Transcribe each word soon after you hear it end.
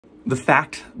The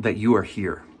fact that you are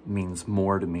here means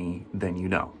more to me than you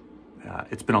know.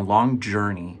 It's been a long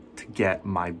journey to get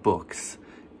my books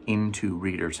into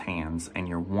readers' hands, and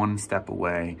you're one step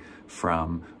away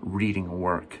from reading a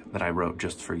work that I wrote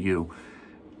just for you.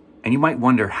 And you might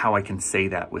wonder how I can say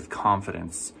that with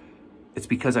confidence. It's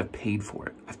because I've paid for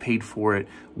it. I've paid for it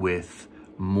with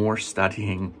more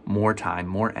studying, more time,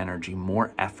 more energy,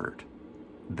 more effort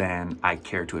than I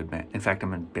care to admit. In fact,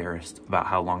 I'm embarrassed about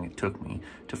how long it took me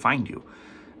to find you.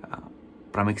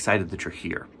 But I'm excited that you're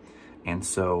here. And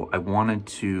so I wanted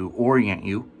to orient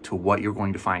you to what you're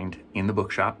going to find in the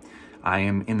bookshop. I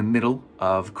am in the middle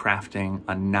of crafting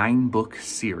a 9-book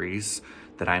series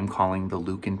that I'm calling the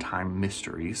Luke and Time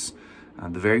Mysteries.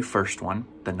 The very first one,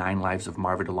 The 9 Lives of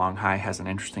Marva de Longhai, has an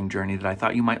interesting journey that I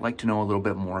thought you might like to know a little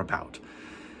bit more about.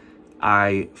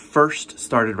 I first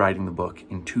started writing the book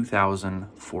in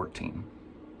 2014.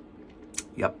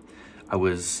 Yep. I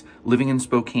was living in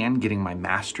Spokane, getting my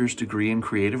master's degree in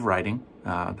creative writing.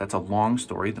 That's a long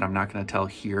story that I'm not going to tell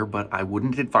here, but I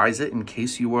wouldn't advise it in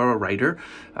case you are a writer.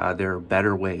 There are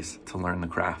better ways to learn the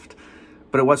craft.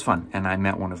 But it was fun, and I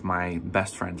met one of my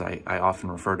best friends. I often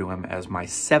refer to him as my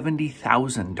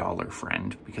 $70,000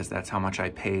 friend, because that's how much I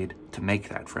paid to make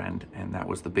that friend, and that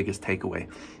was the biggest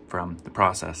takeaway from the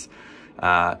process.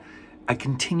 I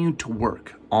continued to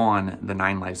work on The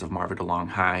 9 Lives of Marva de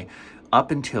Longhai up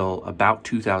until about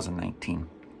 2019,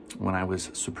 when I was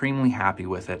supremely happy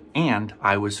with it, and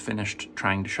I was finished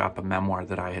trying to shop a memoir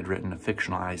that I had written, a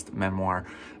fictionalized memoir.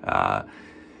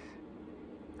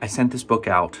 I sent this book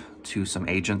out to some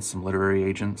agents, some literary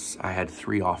agents. I had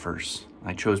 3 offers.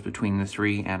 I chose between the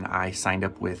 3, and I signed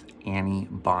up with Annie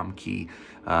Baumke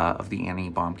of the Annie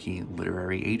Baumke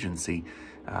Literary Agency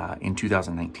in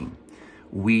 2019.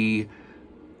 We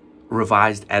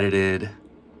revised, edited,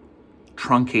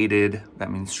 truncated,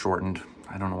 that means shortened.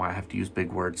 I don't know why I have to use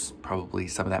big words. Probably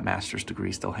some of that master's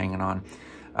degree still hanging on.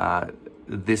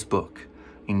 This book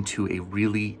into a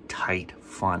really tight,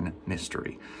 fun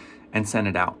mystery, and sent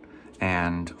it out.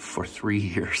 And for 3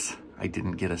 years, I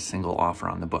didn't get a single offer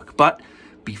on the book. But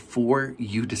before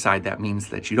you decide that means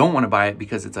that you don't want to buy it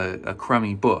because it's a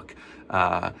crummy book,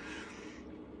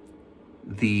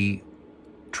 the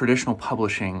traditional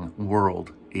publishing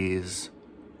world is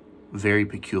very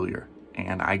peculiar.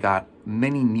 And I got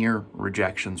many near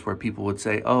rejections where people would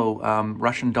say, oh,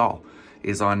 Russian Doll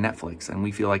is on Netflix, and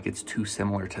we feel like it's too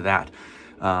similar to that.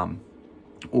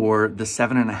 Or The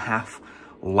 7.5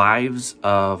 Lives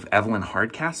of Evelyn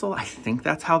Hardcastle. I think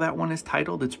that's how that one is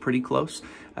titled. It's pretty close.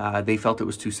 They felt it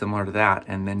was too similar to that.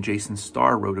 And then Jason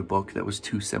Starr wrote a book that was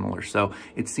too similar. So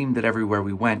it seemed that everywhere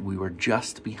we went, we were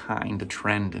just behind a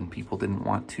trend, and people didn't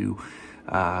want to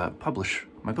publish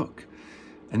my book.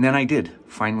 And then I did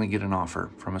finally get an offer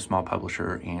from a small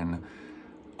publisher in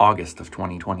August of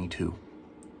 2022.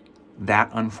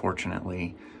 That,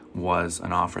 unfortunately, was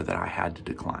an offer that I had to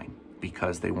decline,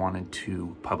 because they wanted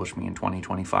to publish me in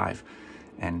 2025.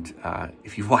 And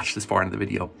if you've watched this far into the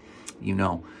video, you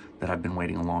know that I've been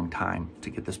waiting a long time to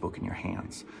get this book in your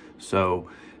hands. So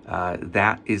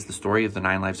that is the story of The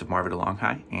 9 Lives of Marva de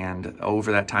Longhai. And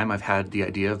over that time, I've had the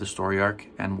idea of the story arc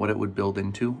and what it would build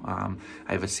into. I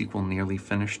have a sequel nearly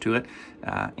finished to it.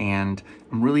 And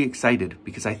I'm really excited,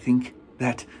 because I think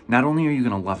that not only are you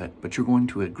going to love it, but you're going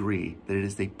to agree that it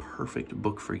is the perfect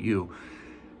book for you.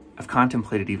 I've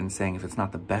contemplated even saying, if it's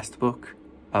not the best book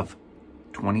of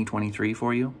 2023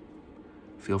 for you,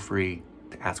 feel free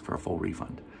to ask for a full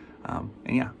refund. And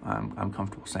yeah, I'm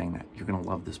comfortable saying that. You're going to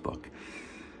love this book.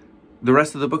 The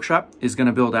rest of the bookshop is going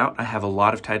to build out. I have a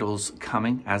lot of titles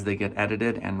coming as they get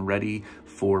edited and ready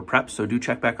for prep. So do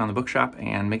check back on the bookshop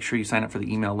and make sure you sign up for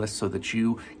the email list so that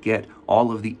you get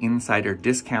all of the insider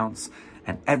discounts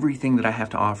and everything that I have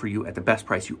to offer you at the best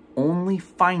price. You only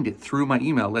find it through my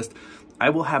email list. I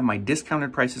will have my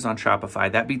discounted prices on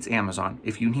Shopify. That beats Amazon.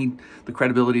 If you need the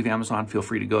credibility of Amazon, feel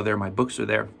free to go there. My books are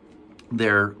there.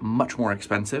 They're much more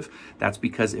expensive. That's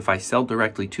because if I sell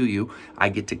directly to you, I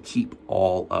get to keep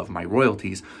all of my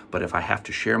royalties. But if I have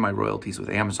to share my royalties with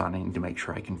Amazon, I need to make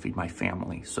sure I can feed my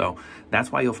family. So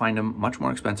that's why you'll find them much more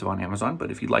expensive on Amazon.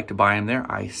 But if you'd like to buy them there,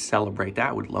 I celebrate that.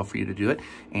 I would love for you to do it.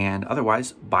 And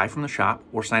otherwise, buy from the shop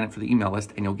or sign up for the email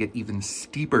list, and you'll get even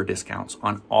steeper discounts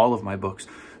on all of my books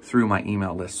through my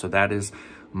email list. So that is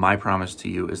my promise to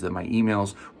you, is that my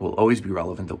emails will always be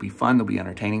relevant. They'll be fun, they'll be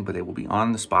entertaining, but they will be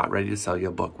on the spot, ready to sell you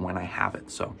a book when I have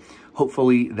it. So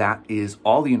hopefully that is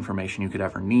all the information you could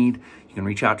ever need. You can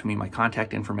reach out to me. My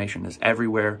contact information is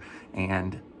everywhere.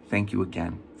 And thank you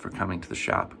again for coming to the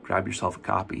shop. Grab yourself a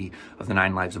copy of The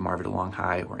 9 Lives of Marva de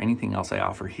Longhai or anything else I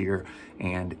offer here,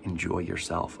 and enjoy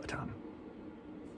yourself a ton.